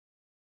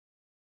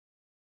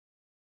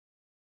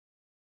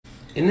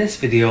In this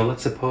video,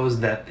 let's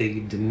suppose that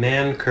the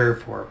demand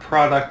curve for a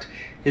product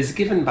is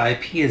given by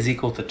P is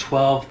equal to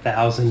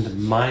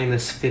 12,000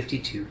 minus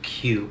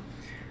 52Q.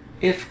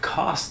 If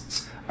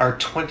costs are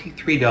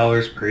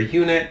 $23 per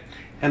unit,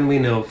 and we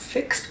know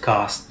fixed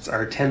costs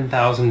are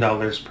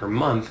 $10,000 per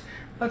month,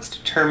 let's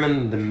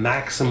determine the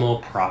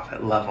maximal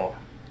profit level.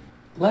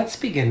 Let's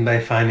begin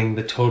by finding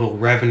the total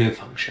revenue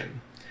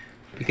function.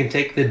 We can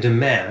take the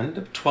demand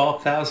of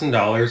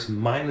 $12,000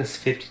 minus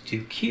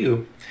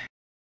 52Q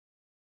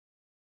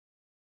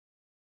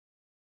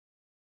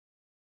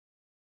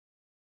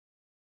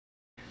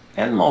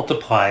and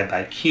multiply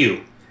by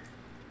Q.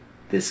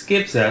 This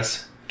gives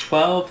us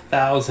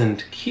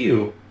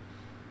 12,000Q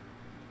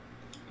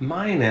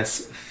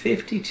minus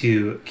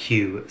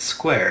 52Q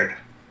squared.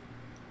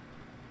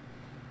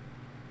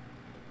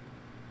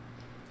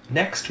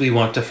 Next, we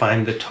want to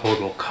find the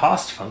total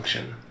cost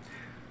function.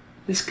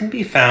 This can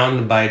be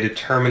found by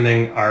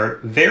determining our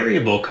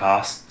variable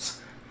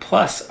costs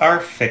plus our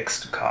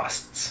fixed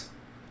costs.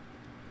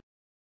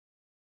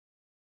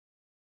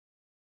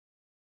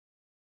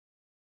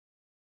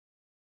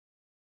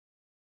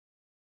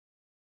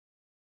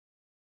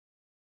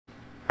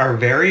 Our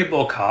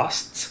variable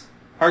costs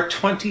are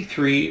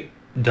 $23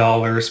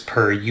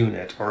 per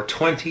unit, or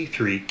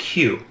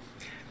 23Q,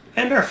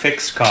 and our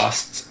fixed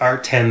costs are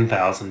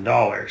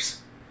 $10,000.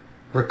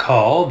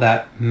 Recall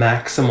that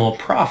maximal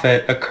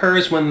profit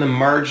occurs when the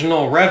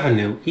marginal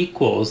revenue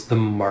equals the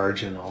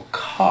marginal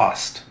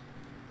cost.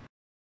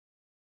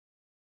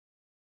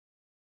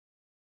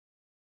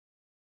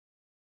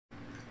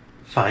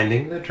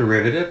 Finding the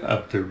derivative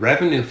of the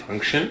revenue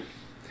function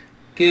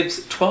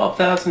gives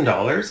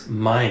 $12,000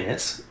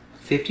 minus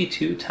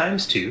 52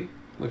 times 2,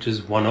 which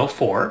is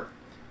 104,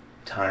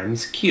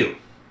 times Q.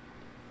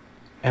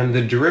 And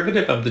the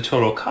derivative of the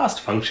total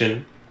cost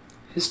function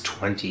is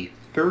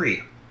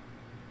 23.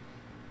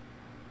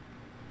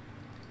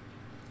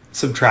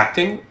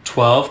 Subtracting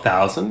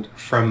 12,000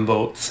 from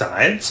both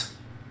sides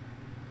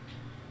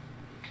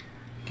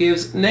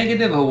gives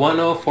negative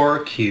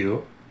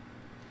 104Q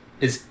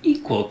is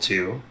equal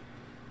to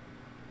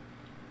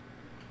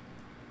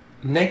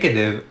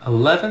negative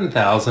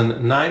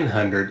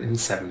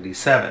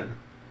 11,977.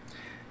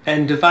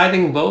 And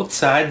dividing both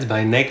sides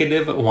by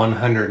negative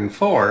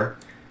 104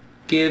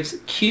 gives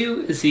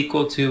Q is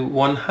equal to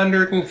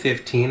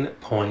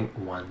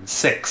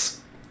 115.16.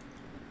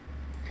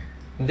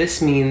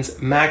 This means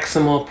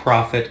maximal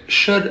profit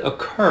should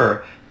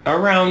occur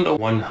around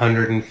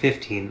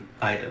 115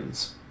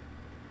 items.